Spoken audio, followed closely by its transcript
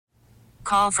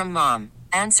Call from mom.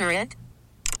 Answer it.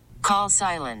 Call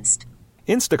silenced.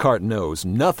 Instacart knows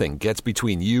nothing gets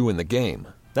between you and the game.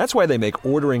 That's why they make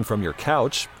ordering from your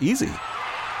couch easy.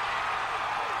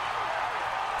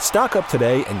 Stock up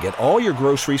today and get all your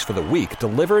groceries for the week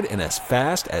delivered in as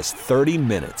fast as 30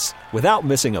 minutes without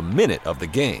missing a minute of the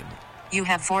game. You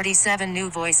have 47 new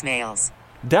voicemails.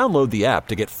 Download the app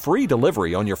to get free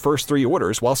delivery on your first 3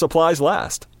 orders while supplies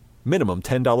last. Minimum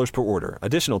 $10 per order.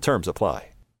 Additional terms apply.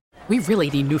 We really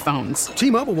need new phones.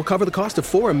 T-Mobile will cover the cost of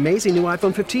 4 amazing new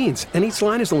iPhone 15s, and each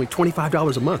line is only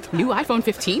 $25 a month. New iPhone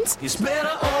 15s? It's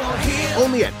better over here.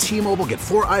 Only at T-Mobile, get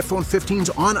 4 iPhone 15s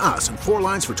on us and 4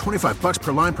 lines for $25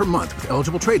 per line per month with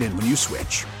eligible trade-in when you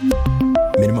switch.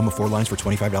 Minimum of 4 lines for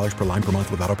 $25 per line per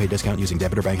month with autopay discount using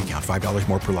debit or bank account. $5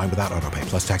 more per line without autopay,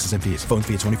 plus taxes and fees. Phone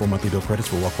fee at 24 monthly bill credits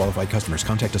for well-qualified customers.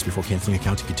 Contact us before canceling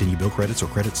account to continue bill credits or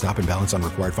credit stop and balance on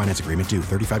required finance agreement due.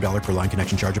 $35 per line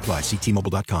connection charge applies. See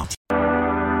T-Mobile.com.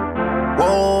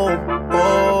 Whoa,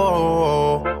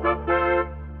 whoa,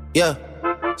 yeah.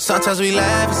 Sometimes we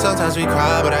laugh and sometimes we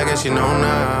cry, but I guess you know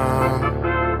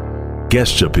now.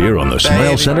 Guests appear on the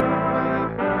Smile Center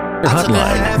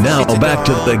Hotline. Now back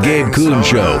to the Gabe Kuhn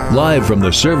Show, live from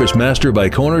the Service Master by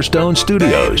Cornerstone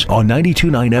Studios on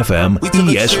 92.9 FM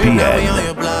ESPN. On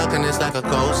your block and it's like a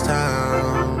ghost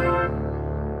town.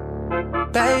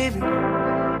 Baby,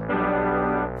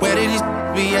 where did these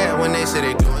be at when they said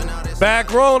they doing all this?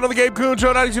 Back rolling on the Gabe Kuhn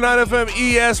Show, 92.9 FM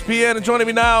ESPN. And joining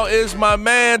me now is my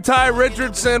man, Tye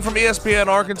Richardson from ESPN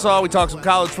Arkansas. We talk some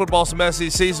college football, some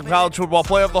SEC, some college football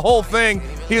playoff, the whole thing.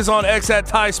 He is on X at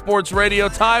Tye Sports Radio.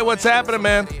 Tye, what's happening,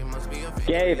 man?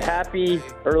 Gabe, happy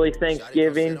early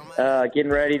Thanksgiving. Getting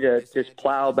ready to just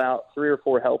plow about 3 or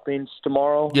 4 helpings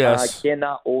tomorrow. Yes. I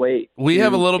cannot wait. We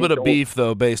have a little bit of beef,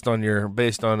 though, based on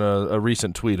a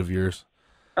recent tweet of yours.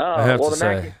 I have to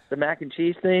say. The mac and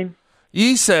cheese thing?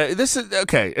 You said this is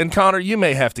okay, and Connor, you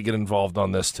may have to get involved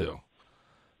on this too.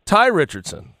 Tye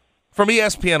Richardson from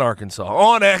ESPN Arkansas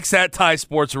on X at Tye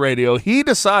Sports Radio. He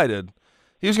decided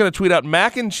he was going to tweet out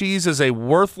mac and cheese is a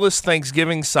worthless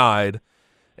Thanksgiving side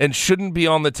and shouldn't be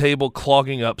on the table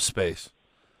clogging up space.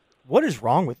 What is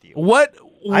wrong with you? What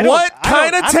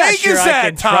kind of take is that, I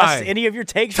can Tye? trust any of your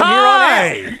takes from here on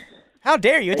out. How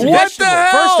dare you? It's a vegetable. The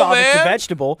hell, First off, man? It's a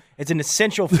vegetable. It's an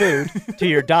essential food to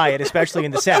your diet, especially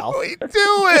in the South. What are we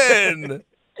doing?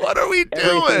 What are we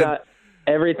doing?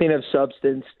 Everything of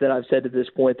substance that I've said to this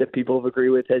point that people have agreed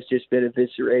with has just been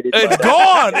eviscerated. It's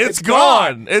gone. It's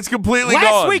gone. It's completely gone.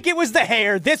 Last week it was the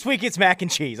hair. This week it's mac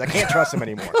and cheese. I can't trust them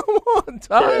anymore. Come on,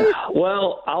 Tye.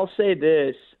 Well, I'll say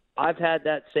this. I've had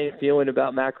that same feeling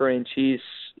about macaroni and cheese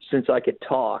since I could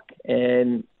talk.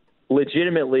 And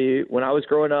legitimately, when I was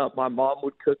growing up, my mom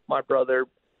would cook my brother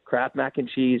Kraft mac and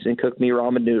cheese and cook me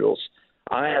ramen noodles.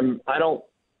 I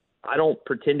don't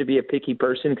pretend to be a picky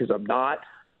person because I'm not,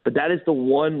 but that is the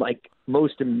one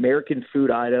most American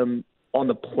food item on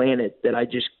the planet that I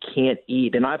just can't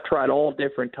eat. And I've tried all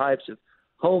different types of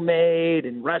homemade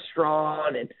and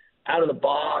restaurant and out of the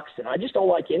box, and I just don't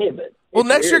like any of it. Well,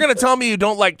 next you're going to tell me you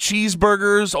don't like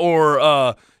cheeseburgers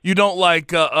or you don't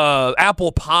like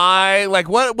apple pie. Like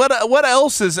what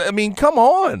else is? I mean, come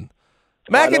on.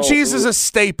 Mac and cheese is a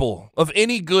staple of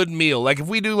any good meal. Like if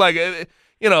we do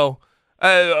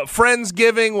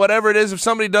Friendsgiving, whatever it is, if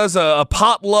somebody does a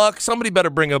potluck, somebody better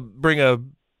bring a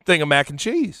thing of mac and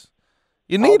cheese.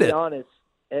 You need it. I'll be honest.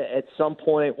 At some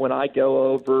point when I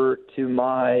go over to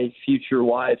my future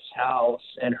wife's house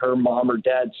and her mom or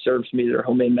dad serves me their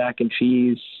homemade mac and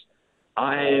cheese,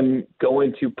 I am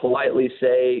going to politely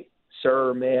say,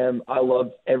 sir, ma'am, I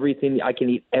love everything. I can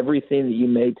eat everything that you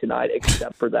made tonight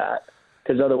except for that,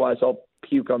 because otherwise I'll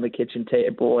puke on the kitchen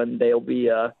table and they'll be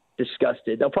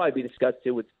disgusted. They'll probably be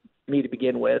disgusted with me to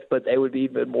begin with, but they would be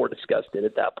even more disgusted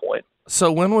at that point. So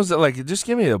when was it? Just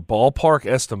give me a ballpark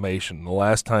estimation the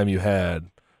last time you had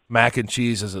mac and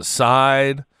cheese as a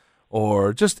side,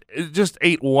 or just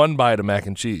ate one bite of mac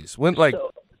and cheese?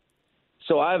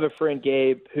 So I have a friend,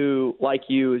 Gabe, who, like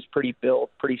you, is pretty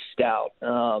built, pretty stout.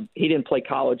 He didn't play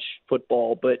college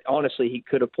football, but honestly, he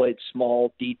could have played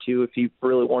small D2 if he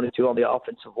really wanted to on the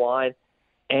offensive line.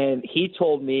 And he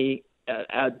told me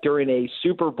during a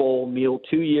Super Bowl meal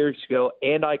 2 years ago,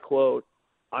 and I quote,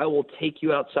 "I will take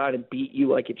you outside and beat you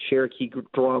like a Cherokee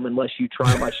drum unless you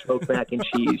try my smoked mac and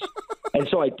cheese." And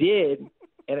so I did,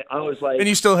 and I was like... And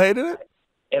you still hated it?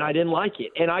 And I didn't like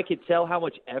it. And I could tell how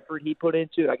much effort he put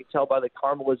into it. I could tell by the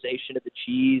caramelization of the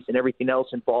cheese and everything else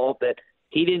involved that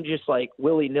he didn't just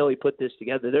willy-nilly put this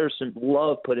together. There's some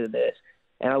love put in this.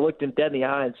 And I looked him dead in the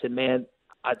eye and said, man,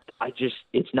 I just,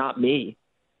 it's not me.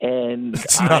 And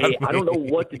I don't know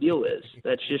what the deal is.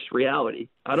 That's just reality.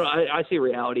 I say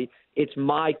reality. It's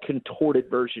my contorted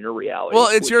version of reality. Well,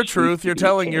 it's your truth. You're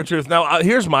telling your truth. Now,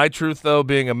 here's my truth, though,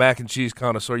 being a mac and cheese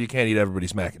connoisseur. You can't eat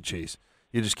everybody's mac and cheese.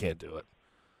 You just can't do it.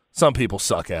 Some people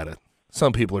suck at it.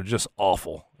 Some people are just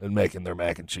awful at making their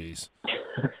mac and cheese.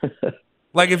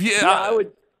 Like if you, I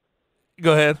would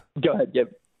go ahead. Go ahead.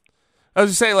 Yep. I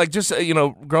was just saying, like, just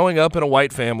growing up in a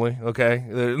white family. Okay,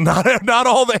 not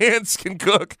all the aunts can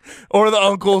cook or the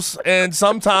uncles, and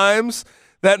sometimes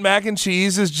that mac and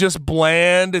cheese is just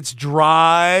bland. It's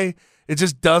dry. It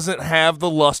just doesn't have the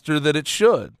luster that it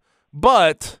should.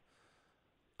 But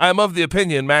I'm of the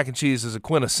opinion mac and cheese is a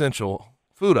quintessential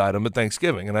food item at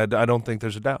Thanksgiving, and I don't think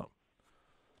there's a doubt.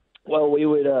 Well, we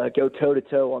would go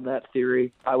toe-to-toe on that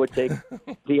theory. I would take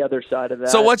the other side of that.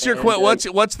 So what's your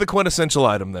what's the quintessential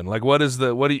item then? Like what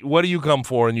do you come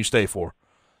for and you stay for?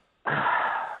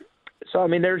 So I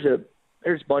mean, there's a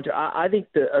bunch of. I think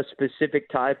a specific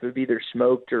type of either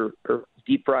smoked or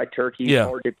deep fried turkey is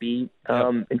hard to beat.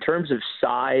 In terms of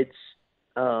sides,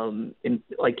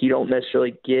 like you don't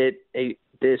necessarily get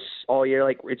this all year.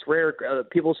 Like it's rare.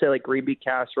 People say like green bean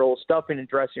casserole, stuffing and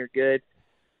dressing are good.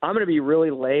 I'm going to be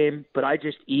really lame, but I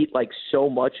just eat like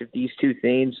so much of these two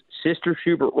things: Sister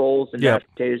Schubert rolls and mashed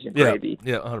potatoes and gravy.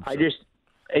 Yeah, 100%.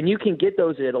 And you can get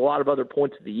those at a lot of other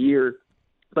points of the year,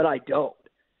 but I don't.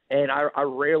 And I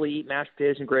rarely eat mashed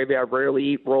potatoes and gravy. I rarely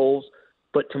eat rolls.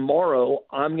 But tomorrow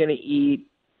I'm going to eat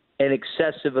an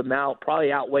excessive amount,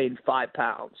 probably outweighing 5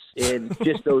 pounds in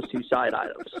just those two side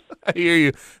items. I hear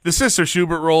you. The Sister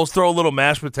Schubert rolls, throw a little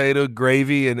mashed potato,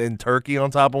 gravy, and turkey on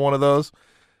top of one of those.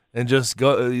 And just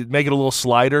go make it a little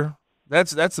slider.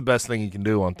 That's the best thing you can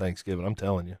do on Thanksgiving. I'm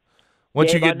telling you.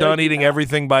 Once you get done eating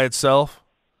everything by itself.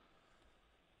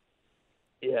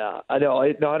 Yeah, I know.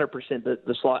 100%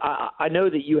 the slide. I know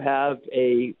that you have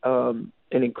an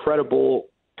incredible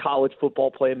college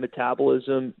football playing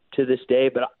metabolism to this day,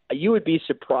 but you would be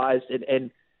surprised,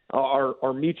 and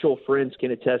our mutual friends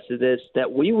can attest to this,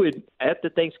 that we would at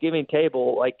the Thanksgiving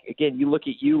table. Like again, look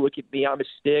at me. I'm a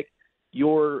stick.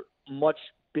 You're much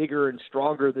bigger and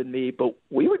stronger than me, but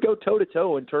we would go toe to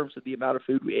toe in terms of the amount of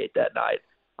food we ate that night.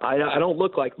 I don't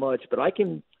look like much, but I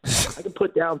can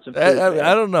put down some food.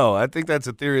 I don't know. I think that's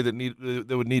a theory that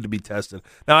would need to be tested.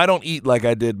 Now, I don't eat like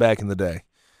I did back in the day.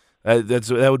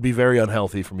 That would be very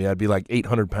unhealthy for me. I'd be like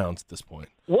 800 pounds at this point.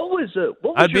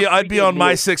 I'd be on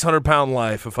my 600-pound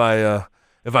life if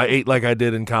I ate like I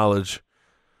did in college.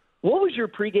 What was your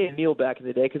pregame meal back in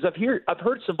the day? Because I've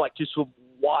heard some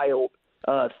wild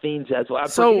things as well. I'm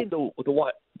forgetting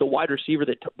the wide receiver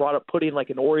that brought up putting like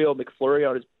an Oreo McFlurry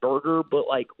on his burger. But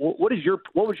like, what was your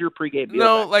pregame meal?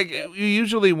 No, like you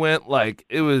usually went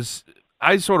like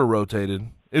I sort of rotated.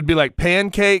 It'd be like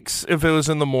pancakes if it was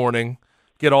in the morning,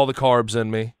 get all the carbs in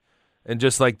me, and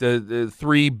just like the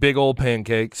 3 big old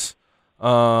pancakes.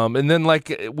 And then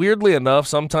like weirdly enough,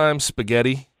 sometimes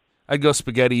spaghetti. I'd go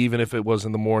spaghetti even if it was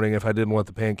in the morning. If I didn't want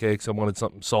the pancakes, I wanted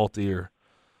something salty or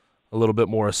a little bit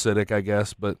more acidic, I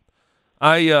guess. But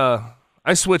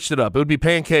I switched it up. It would be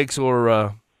pancakes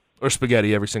or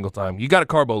spaghetti every single time. You got a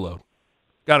carbo load.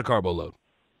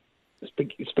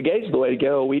 Spaghetti's the way to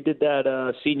go. We did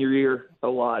that senior year a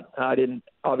lot. I didn't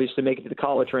obviously make it to the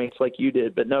college ranks like you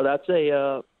did, but no, that's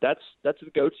a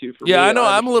go-to for me. Yeah, I know.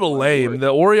 I'm a little lame.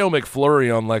 The Oreo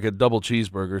McFlurry on like a double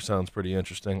cheeseburger sounds pretty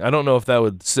interesting. I don't know if that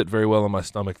would sit very well in my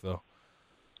stomach though.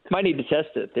 Might need to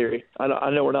test it, theory. I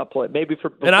know we're not playing. Maybe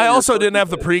for. And I also didn't have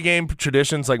the pregame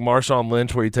traditions like Marshawn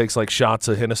Lynch, where he takes like shots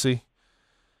of Hennessy.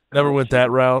 Never went that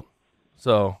route,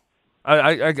 so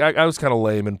I was kind of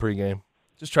lame in pregame.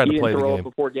 Just tried to play the game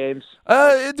before games.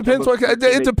 It depends.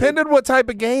 It depended what type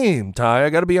of game, Ty. I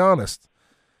got to be honest.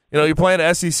 You're playing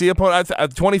an SEC opponent.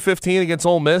 2015 against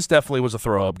Ole Miss definitely was a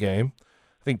throw-up game.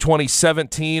 I think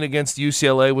 2017 against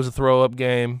UCLA was a throw-up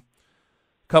game.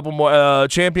 Couple more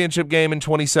championship game in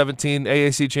 2017,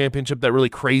 AAC championship, that really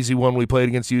crazy one we played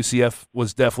against UCF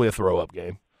was definitely a throw-up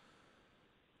game.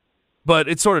 But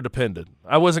it sort of depended.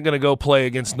 I wasn't going to go play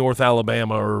against North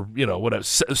Alabama or whatever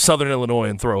Southern Illinois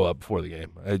and throw up before the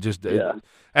game.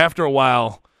 After a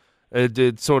while,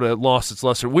 it sort of lost its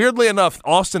luster. Weirdly enough,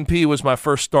 Austin Peay was my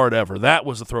first start ever. That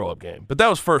was a throw-up game, but that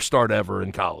was first start ever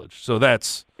in college. So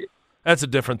that's a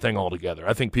different thing altogether.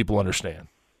 I think people understand.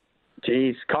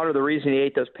 Jeez, Connor, the reason he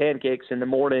ate those pancakes in the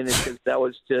morning is because that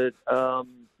was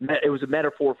it was a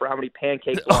metaphor for how many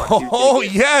pancakes. Oh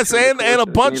yes, and a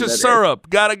bunch of syrup.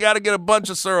 Gotta get a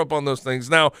bunch of syrup on those things.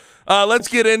 Now, let's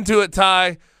get into it,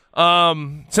 Ty.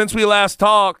 Since we last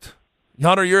talked,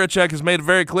 Hunter Yurachek has made it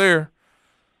very clear.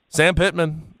 Sam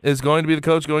Pittman is going to be the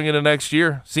coach going into next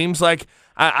year. Seems like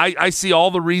I see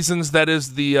all the reasons that it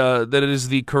is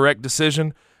the correct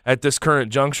decision at this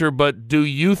current juncture, but do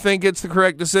you think it's the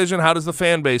correct decision? How does the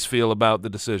fan base feel about the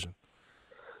decision?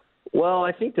 Well,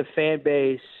 I think the fan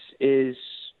base is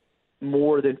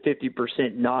more than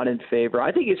 50% not in favor.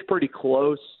 I think it's pretty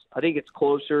close. I think it's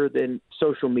closer than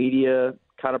social media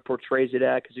kind of portrays it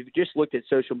at, because if you just looked at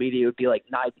social media, it would be like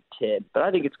 9-10. But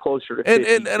I think it's closer to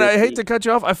 50. And I hate to cut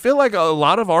you off. I feel like a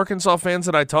lot of Arkansas fans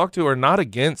that I talk to are not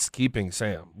against keeping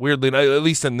Sam. Weirdly, at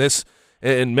least in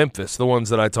Memphis, the ones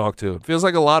that I talk to, it feels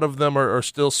like a lot of them are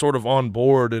still sort of on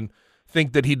board and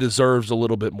think that he deserves a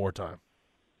little bit more time.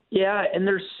 Yeah, and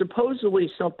there's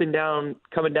supposedly something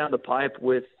coming down the pipe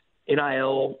with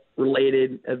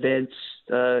NIL-related events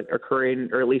occurring,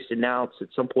 or at least announced at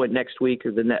some point next week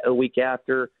or a week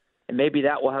after, and maybe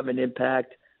that will have an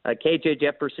impact. KJ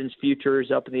Jefferson's future is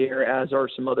up in the air, as are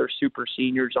some other super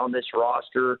seniors on this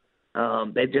roster.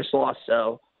 They've just lost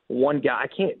one guy.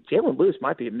 Jalen Lewis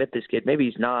might be a Memphis kid. Maybe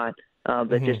he's not.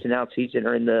 That just announced he's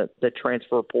entering the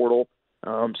transfer portal.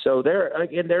 So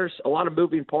there's a lot of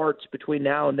moving parts between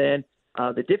now and then.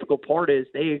 The difficult part is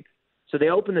they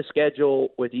open the schedule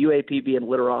with UAPB and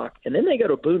Little Rock, and then they go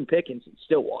to Boone Pickens and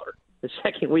Stillwater the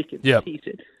second week of the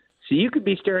season. So you could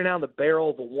be staring down the barrel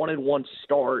of a 1-1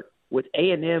 start with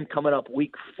A&M coming up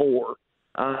week 4.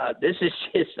 This is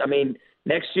just,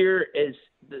 next year is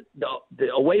the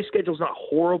away schedule's not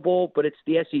horrible, but it's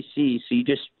the SEC,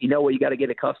 so you know what you got to get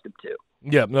accustomed to.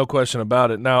 Yeah, no question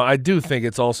about it. Now, I do think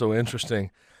it's also interesting,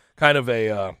 kind of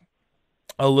a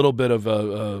little bit of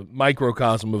a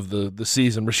microcosm of the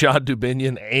season. Rashad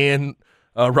Dubinion and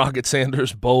Rocket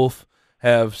Sanders both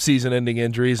have season-ending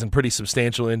injuries and pretty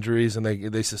substantial injuries, and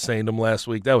they sustained them last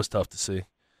week. That was tough to see.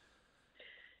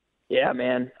 Yeah,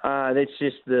 man. It's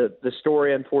just the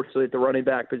story, unfortunately, at the running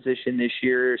back position this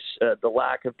year is the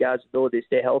lack of guys' ability to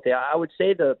stay healthy. I would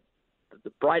say the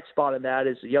bright spot in that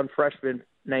is a young freshman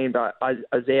named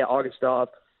Isaiah Augustov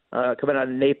coming out of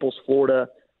Naples, Florida,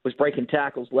 was breaking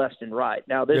tackles left and right.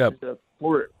 Now, this is a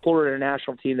Florida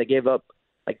International team that gave up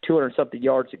like 200-something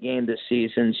yards a game this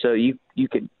season, so you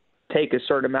could take a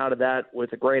certain amount of that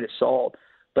with a grain of salt.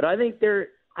 But I think there's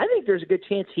a good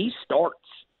chance he starts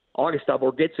Augustov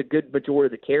or gets a good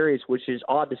majority of the carries, which is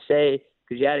odd to say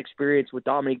because you had experience with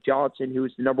Dominique Johnson, who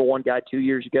was the number 1 guy 2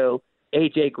 years ago,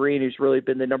 A.J. Green, who's really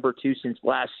been the number 2 since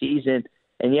last season.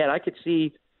 And yet I could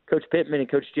see Coach Pittman and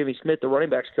Coach Jimmy Smith, the running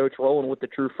backs coach, rolling with the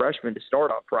true freshman to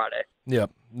start on Friday. Yeah,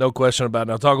 no question about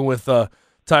it. Now, talking with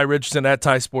Tye Richardson at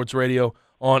Tye Sports Radio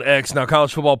on X. Now,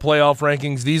 college football playoff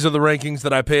rankings, these are the rankings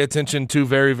that I pay attention to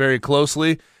very, very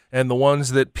closely, and the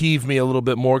ones that peeve me a little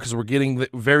bit more because we're getting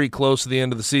very close to the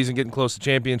end of the season, getting close to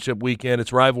championship weekend.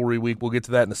 It's rivalry week. We'll get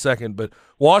to that in a second. But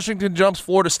Washington jumps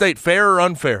Florida State. Fair or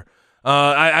unfair?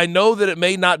 I know that it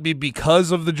may not be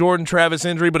because of the Jordan Travis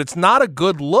injury, but it's not a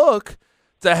good look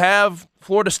to have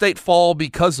Florida State fall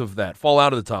because of that, fall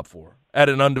out of the top 4 at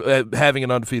having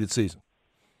an undefeated season.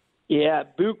 Yeah,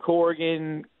 Boo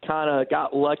Corrigan kind of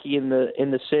got lucky in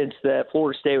the sense that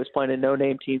Florida State was playing a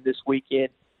no-name team this weekend,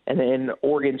 and then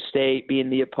Oregon State being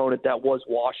the opponent that was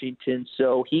Washington,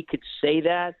 so he could say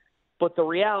that. But the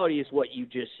reality is what you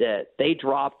just said. They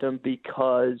dropped him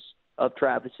because of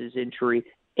Travis's injury.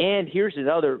 And here's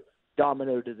another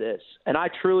domino to this, and I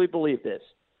truly believe this.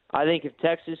 I think if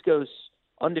Texas goes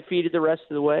undefeated the rest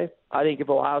of the way, I think if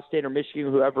Ohio State or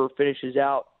Michigan, whoever finishes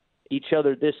out each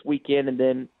other this weekend and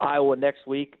then Iowa next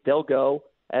week, they'll go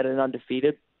at an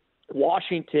undefeated.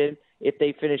 Washington, if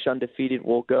they finish undefeated,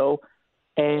 will go.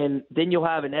 And then you'll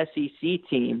have an SEC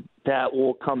team that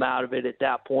will come out of it at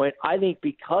that point. I think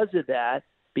because of that,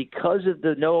 because if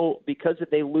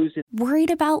they lose it.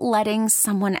 Worried about letting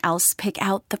someone else pick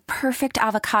out the perfect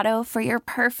avocado for your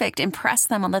perfect impress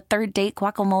them on the third date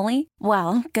guacamole?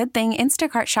 Well, good thing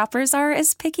Instacart shoppers are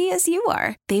as picky as you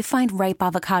are. They find ripe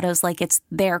avocados like it's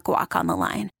their guac on the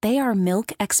line. They are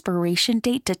milk expiration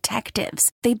date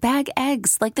detectives. They bag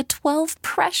eggs like the 12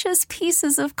 precious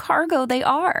pieces of cargo they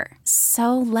are.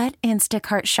 So let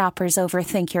Instacart shoppers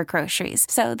overthink your groceries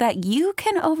so that you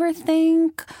can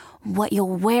overthink what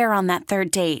you'll wear on that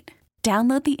third date.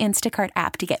 Download the Instacart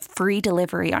app to get free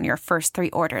delivery on your first 3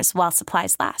 orders while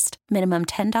supplies last. Minimum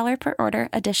 $10 per order.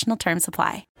 Additional terms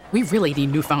apply. We really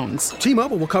need new phones.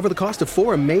 T-Mobile will cover the cost of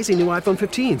 4 amazing new iPhone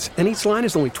 15s, and each line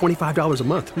is only $25 a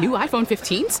month. New iPhone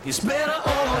 15s? It's better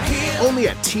over here. Only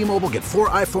at T-Mobile, get 4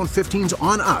 iPhone 15s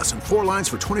on us and 4 lines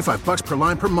for $25 per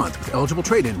line per month with eligible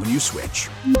trade-in when you switch.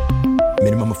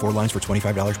 Minimum of 4 lines for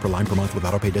 $25 per line per month with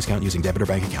autopay discount using debit or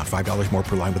bank account. $5 more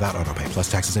per line without autopay,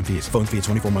 plus taxes and fees. Phone fee at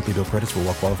 24 monthly bill credits for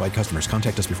well-qualified customers.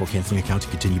 Contact us before canceling account to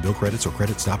continue bill credits or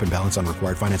credit stop and balance on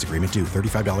required finance agreement due.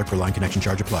 $35 per line connection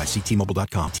charge applies. See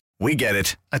T-Mobile.com. We get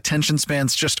it. Attention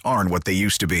spans just aren't what they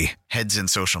used to be. Heads in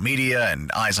social media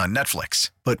and eyes on Netflix.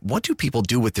 But what do people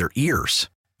do with their ears?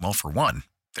 Well, for one,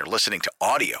 they're listening to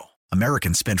audio.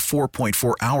 Americans spend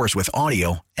 4.4 hours with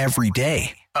audio every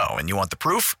day. Oh, and you want the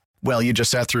proof? Well, you just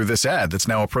sat through this ad that's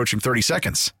now approaching 30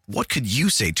 seconds. What could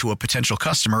you say to a potential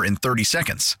customer in 30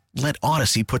 seconds? Let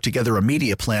Odyssey put together a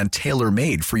media plan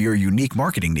tailor-made for your unique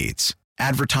marketing needs.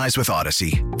 Advertise with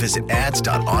Odyssey. Visit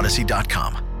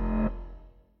ads.odyssey.com.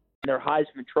 Their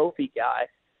Heisman Trophy guy,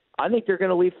 I think they're going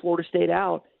to leave Florida State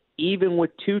out, even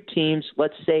with two teams,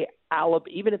 let's say,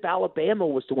 even if Alabama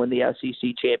was to win the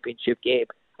SEC championship game.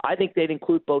 I think they'd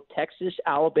include both Texas,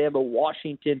 Alabama,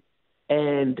 Washington,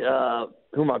 and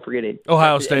who am I forgetting?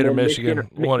 Ohio State or Michigan.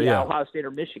 Ohio State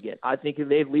or Michigan. I think if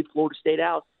they'd leave Florida State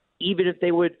out, even if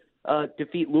they would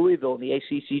defeat Louisville in the ACC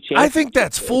championship. I think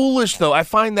that's foolish, though. I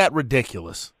find that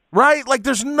ridiculous, right? Like,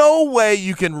 there's no way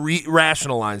you can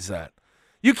rationalize that.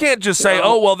 You can't just say,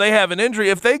 oh, well, they have an injury.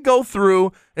 If they go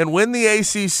through and win the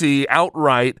ACC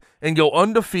outright and go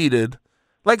undefeated,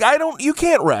 you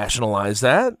can't rationalize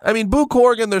that. I mean, Boo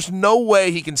Corrigan, there's no way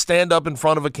he can stand up in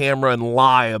front of a camera and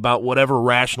lie about whatever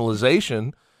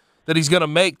rationalization that he's going to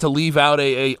make to leave out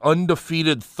a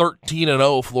undefeated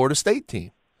 13-0 Florida State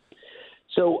team.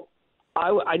 So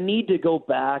I need to go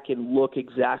back and look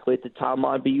exactly at the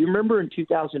timeline, but you remember in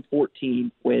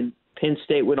 2014 when Penn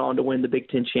State went on to win the Big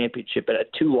Ten championship and had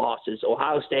 2 losses.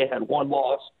 Ohio State had 1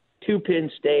 loss to Penn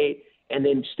State and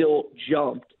then still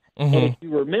jumped. Mm-hmm. And if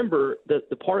you remember, the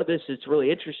part of this that's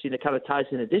really interesting that kind of ties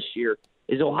into this year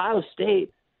is Ohio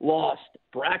State lost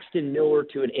Braxton Miller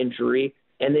to an injury,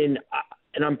 and then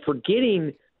and I'm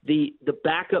forgetting the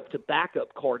backup to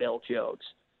backup Cardell Jones.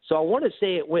 So I want to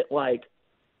say it went like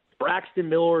Braxton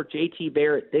Miller, J.T.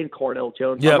 Barrett, then Cardell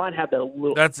Jones. Yep. I might have that a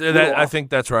little. I think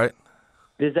that's right.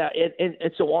 Is that and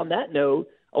so on that note,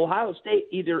 Ohio State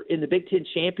either in the Big Ten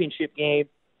championship game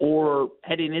or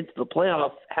heading into the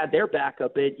playoff had their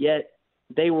backup in, yet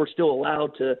they were still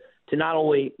allowed to not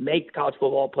only make the college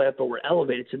football playoff but were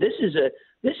elevated. So this is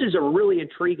a really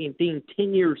intriguing thing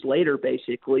 10 years later,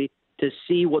 basically, to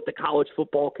see what the college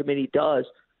football committee does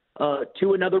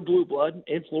to another blue blood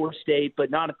in Florida State, but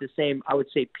not at the same, I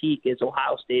would say, peak as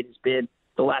Ohio State has been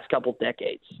the last couple of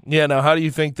decades. Yeah. Now, how do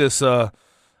you think this?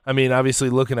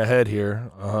 Obviously looking ahead here,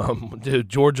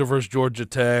 Georgia versus Georgia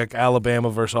Tech,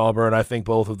 Alabama versus Auburn, I think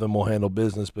both of them will handle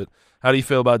business. But how do you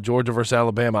feel about Georgia versus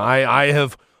Alabama? I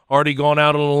have already gone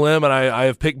out on a limb, and I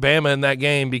have picked Bama in that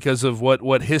game because of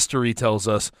what history tells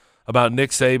us about Nick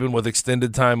Saban with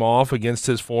extended time off against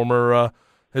his former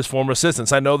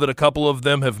assistants. I know that a couple of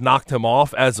them have knocked him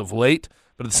off as of late,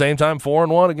 but at the same time,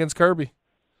 4-1 against Kirby.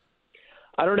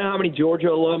 I don't know how many Georgia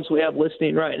alums we have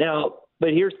listening right now, but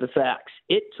here's the facts.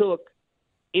 It took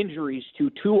injuries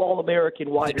to 2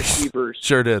 All-American wide receivers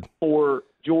sure did. For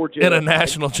Georgia. In a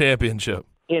national championship.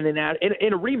 In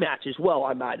a rematch as well,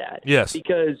 I might add. Yes.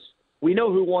 Because we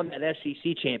know who won that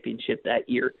SEC championship that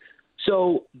year.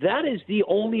 So that is the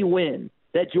only win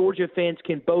that Georgia fans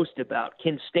can boast about,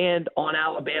 can stand on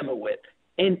Alabama with.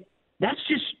 And that's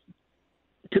just,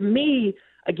 to me,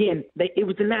 again, it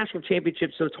was the national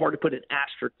championship, so it's hard to put an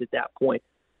asterisk at that point.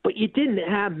 But you didn't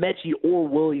have Mechie or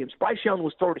Williams. Bryce Young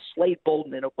was thrown to Slade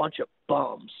Bolden and a bunch of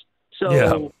bums. So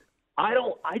yeah.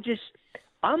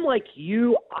 I'm like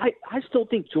you. I still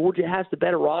think Georgia has the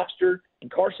better roster, and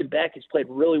Carson Beck has played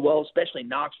really well, especially in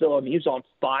Knoxville. He was on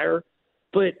fire.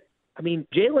 But,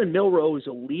 Jalen Milroe is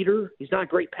a leader. He's not a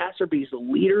great passer, but he's a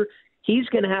leader. He's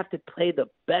going to have to play the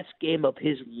best game of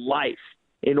his life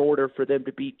in order for them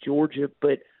to beat Georgia.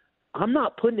 But I'm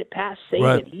not putting it past Saban.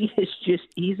 Right.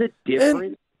 He's a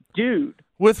different dude.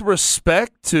 With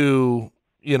respect to,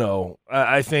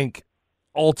 I think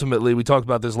ultimately, we talked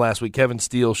about this last week, Kevin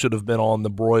Steele should have been on the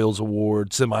Broyles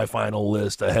Award semifinal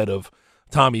list ahead of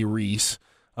Tommy Rees,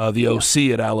 the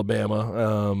OC at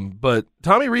Alabama. But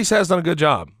Tommy Rees has done a good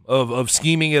job of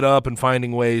scheming it up and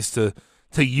finding ways to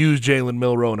use Jalen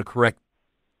Milroe in a correct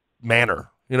manner.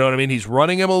 You know what I mean? He's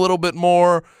running him a little bit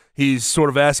more. He's sort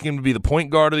of asking him to be the point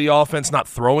guard of the offense, not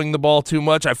throwing the ball too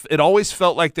much. It always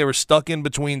felt like they were stuck in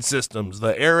between systems,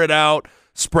 the air it out,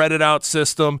 spread it out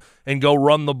system, and go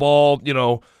run the ball,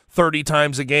 30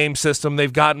 times a game system.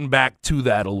 They've gotten back to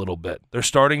that a little bit. They're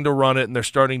starting to run it, and they're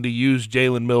starting to use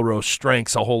Jalen Milroe's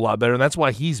strengths a whole lot better, and that's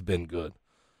why he's been good.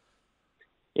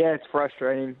 Yeah, it's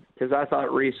frustrating because I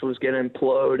thought Reese was going to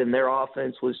implode and their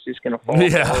offense was just going to fall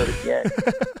apart again.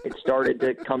 It started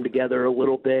to come together a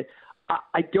little bit.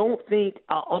 I don't think –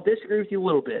 I'll disagree with you a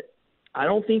little bit. I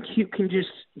don't think you can just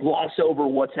gloss over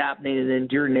what's happening in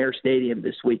Enduring Air Stadium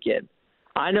this weekend.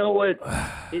 I know what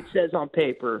it says on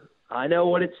paper. I know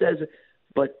what it says,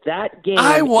 but that game –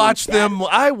 I watched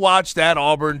that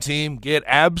Auburn team get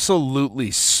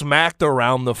absolutely smacked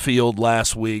around the field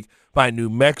last week by New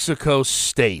Mexico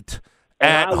State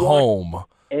at home.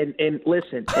 And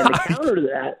listen, and the counter to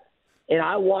that, and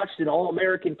I watched an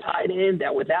All-American tight end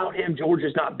that without him,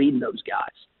 Georgia's not beating those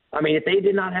guys. I mean, if they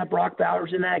did not have Brock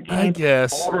Bowers in that game, I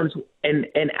guess. Auburn's and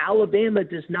Alabama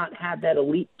does not have that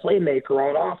elite playmaker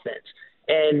on offense.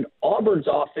 And Auburn's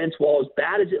offense, while as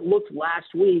bad as it looked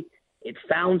last week, it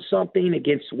found something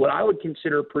against what I would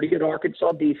consider a pretty good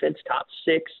Arkansas defense, top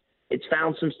 6. It's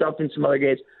found some stuff in some other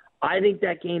games. I think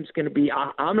that game's going to be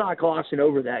 – I'm not glossing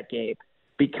over that game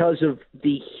because of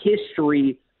the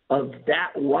history of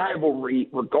that rivalry,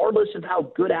 regardless of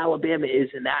how good Alabama is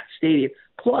in that stadium.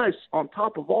 Plus, on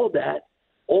top of all that,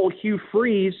 old Hugh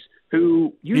Freeze,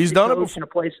 who used to coach in a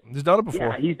place – He's done it before.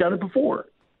 Yeah, he's done it before.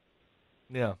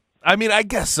 Yeah. I mean, I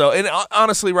guess so. And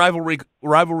honestly,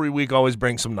 rivalry week always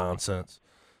brings some nonsense.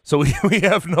 So we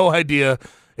have no idea –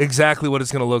 exactly what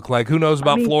it's going to look like. Who knows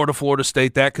about Florida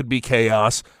State? That could be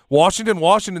chaos.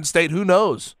 Washington State, who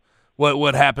knows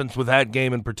what happens with that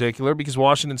game in particular, because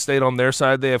Washington State on their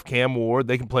side, they have Cam Ward.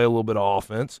 They can play a little bit of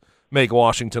offense, make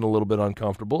Washington a little bit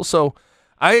uncomfortable. So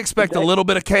I expect a little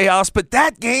bit of chaos, but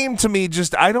that game to me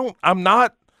I'm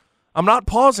not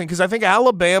pausing because I think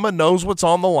Alabama knows what's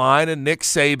on the line and Nick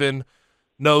Saban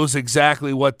knows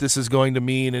exactly what this is going to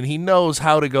mean, and he knows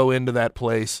how to go into that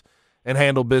place and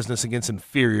handle business against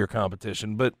inferior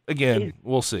competition. But, again,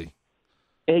 we'll see.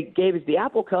 Hey, Gabe, is the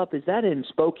Apple Cup, is that in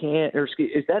Spokane, or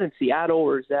is that in Seattle,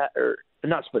 or is that, or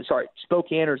not,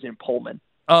 Spokane, or is it in Pullman?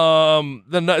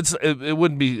 It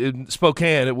wouldn't be in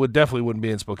Spokane. It definitely wouldn't be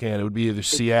in Spokane. It would be either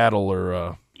Seattle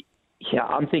or yeah,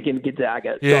 I'm thinking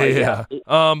Gonzaga. Yeah.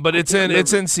 But it's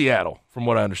in Seattle, from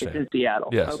what I understand. It's in Seattle.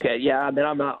 Yes. Okay. Yeah. Then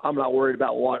I'm not worried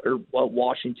about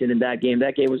Washington in that game.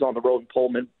 That game was on the road in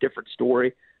Pullman. Different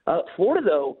story. Florida,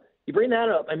 though, you bring that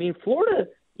up. I mean, Florida,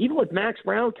 even with Max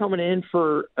Brown coming in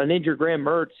for an injured Graham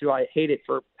Mertz, who I hate it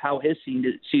for how his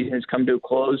season has come to a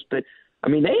close, but I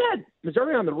mean, they had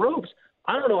Missouri on the ropes.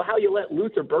 I don't know how you let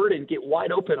Luther Burden get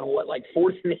wide open on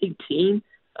 4th and 18.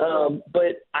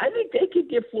 But I think they could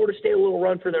give Florida State a little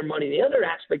run for their money. The other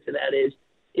aspect of that is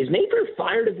Napier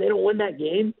fired if they don't win that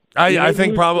game? I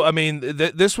think probably. I mean,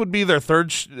 this would be their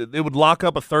third. It would lock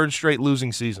up a third straight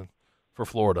losing season for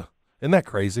Florida. Isn't that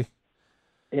crazy?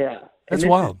 Yeah, that's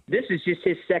wild. This is just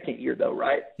his second year, though,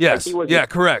 right? Yes.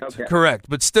 Correct.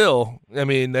 But still, I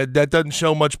mean, that doesn't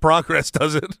show much progress,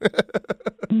 does it?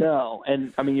 No,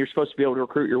 and I mean, you're supposed to be able to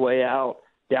recruit your way out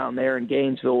down there in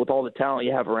Gainesville with all the talent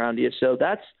you have around you. So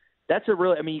that's a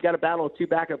really – I mean, you got to battle with 2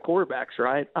 backup quarterbacks,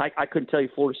 right? I couldn't tell you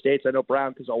Florida State's. I know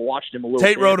Brown because I watched him a little bit.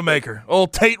 Tate Rodemaker.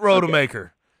 Old Tate Rodemaker. Okay.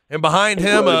 And behind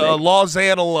him, a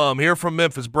Lausanne alum here from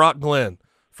Memphis, Brock Glenn,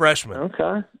 freshman.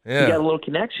 Okay. Yeah. You got a little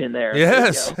connection there.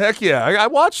 Yes. Heck yeah. I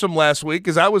watched them last week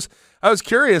because I was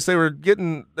curious. They were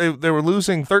losing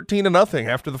 13-0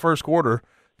 after the first quarter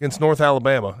against North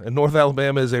Alabama. And North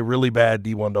Alabama is a really bad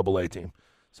D1 AA team.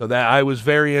 So that I was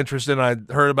very interested, and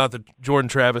I heard about the Jordan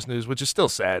Travis news, which is still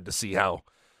sad to see how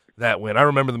that went. I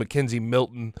remember the Mackenzie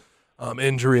Milton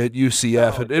injury at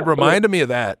UCF. It reminded me of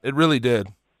that. It really did.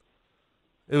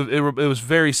 It was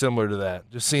very similar to that,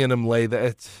 just seeing him lay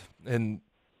that. And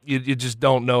you just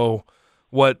don't know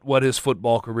what his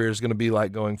football career is going to be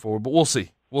like going forward. But we'll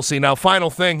see. We'll see. Now, final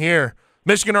thing here.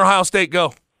 Michigan or Ohio State,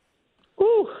 go.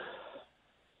 Ooh.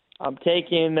 I'm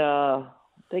taking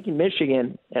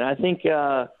Michigan, and I think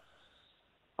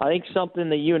something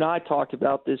that you and I talked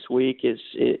about this week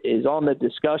is on the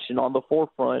discussion on the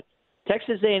forefront.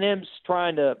 Texas A&M's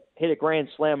trying to hit a grand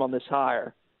slam on this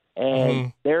hire,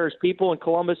 and there's people in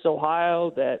Columbus,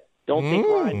 Ohio, that don't think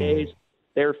Ryan Day's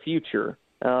their future.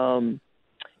 A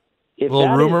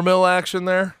little rumor mill action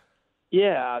there.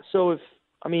 Yeah. So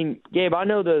Gabe, I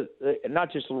know the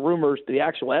not just rumors, but the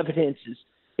actual evidence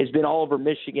has been all over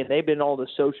Michigan. They've been all the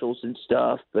socials and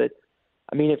stuff. But,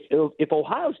 I mean, if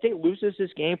Ohio State loses this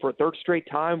game for a third straight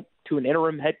time to an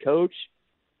interim head coach,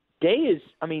 Day's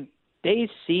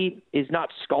seat is not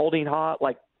scalding hot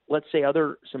like, let's say,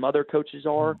 some other coaches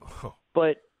are.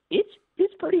 But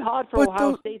it's pretty hot for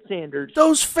Ohio State standards.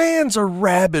 Those fans are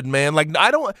rabid, man.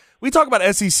 We talk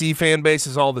about SEC fan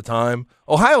bases all the time.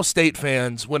 Ohio State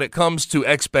fans, when it comes to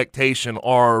expectation,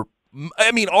 are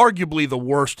arguably the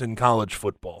worst in college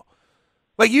football.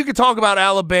 Like, you could talk about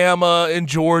Alabama and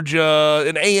Georgia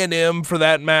and A&M for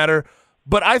that matter,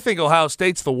 but I think Ohio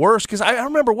State's the worst because I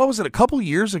remember, what was it, a couple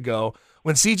years ago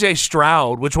when C.J.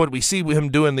 Stroud, which what we see him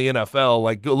do in the NFL,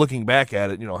 like looking back at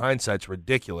it, hindsight's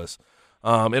ridiculous,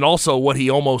 and also what he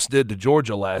almost did to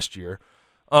Georgia last year.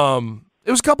 It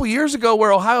was a couple years ago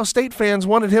where Ohio State fans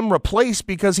wanted him replaced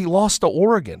because he lost to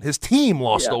Oregon. His team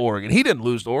lost to Oregon. He didn't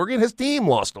lose to Oregon. His team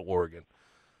lost to Oregon.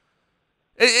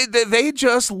 They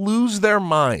just lose their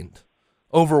mind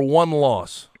over one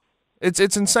loss. It's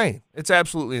insane. It's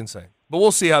absolutely insane. But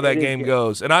we'll see how that game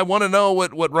goes. And I want to know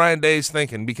what Ryan Day's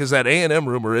thinking, because that A&M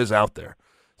rumor is out there,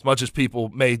 as much as people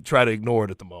may try to ignore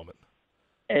it at the moment.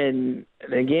 And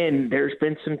again, there's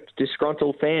been some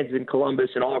disgruntled fans in Columbus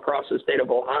and all across the state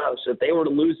of Ohio. So if they were to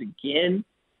lose again,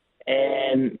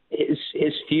 and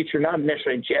his future not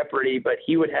necessarily in jeopardy, but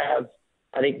he would have,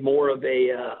 I think, more of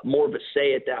a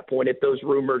say at that point if those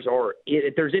rumors are,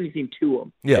 if there's anything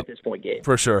to them at this point, Gabe.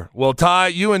 For sure. Well, Ty,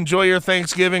 you enjoy your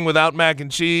Thanksgiving without mac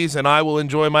and cheese, and I will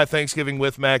enjoy my Thanksgiving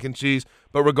with mac and cheese.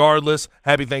 But regardless,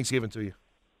 happy Thanksgiving to you.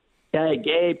 Hey,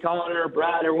 Gabe, Connor,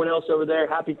 Brad, everyone else over there,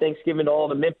 happy Thanksgiving to all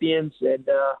the Memphians, and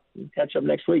we'll catch up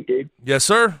next week, dude. Yes,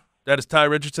 sir. That is Tye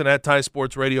Richardson at Tye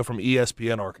Sports Radio from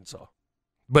ESPN Arkansas.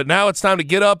 But now it's time to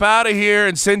get up out of here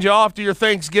and send you off to your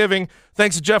Thanksgiving.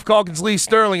 Thanks to Jeff Calkins, Lee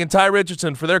Sterling, and Tye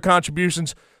Richardson for their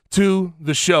contributions to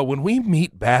the show. When we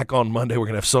meet back on Monday, we're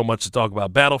going to have so much to talk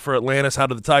about. Battle for Atlantis, how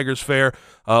did the Tigers fare?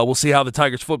 We'll see how the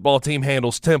Tigers football team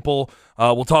handles Temple.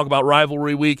 We'll talk about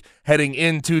rivalry week heading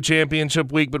into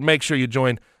championship week, but make sure you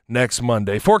join next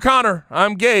Monday. For Connor,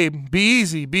 I'm Gabe. Be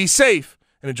easy, be safe,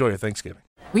 and enjoy your Thanksgiving.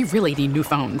 We really need new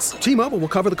phones. T-Mobile will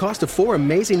cover the cost of 4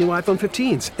 amazing new iPhone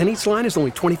 15s, and each line is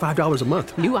only $25 a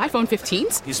month. New iPhone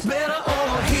 15s? It's better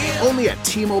over here. Only at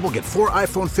T-Mobile, get 4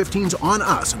 iPhone 15s on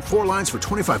us and 4 lines for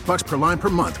 $25 per line per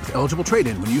month with eligible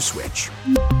trade-in when you switch.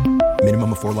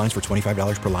 Minimum of 4 lines for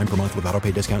 $25 per line per month with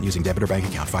autopay discount using debit or bank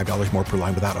account. $5 more per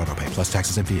line without autopay, plus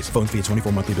taxes and fees. Phone fee at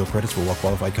 24 monthly bill credits for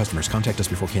well-qualified customers. Contact us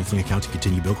before canceling account to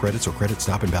continue bill credits or credit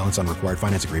stop and balance on required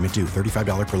finance agreement due.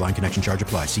 $35 per line connection charge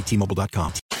applies. See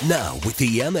T-Mobile.com. Now, with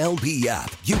the MLB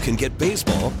app, you can get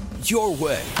baseball your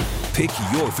way. Pick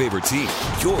your favorite team,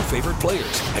 your favorite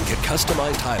players, and get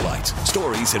customized highlights,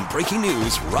 stories, and breaking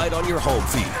news right on your home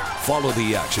feed. Follow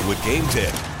the action with Game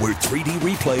 10, where 3D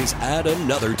replays add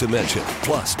another dimension.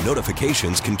 Plus,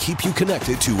 notifications can keep you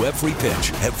connected to every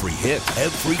pitch, every hit,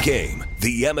 every game.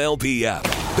 The MLB app.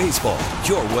 Baseball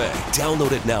your way.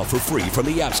 Download it now for free from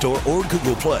the App Store or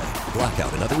Google Play.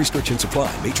 Blackout and other restrictions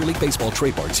apply. Major League Baseball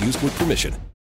trademarks used with permission.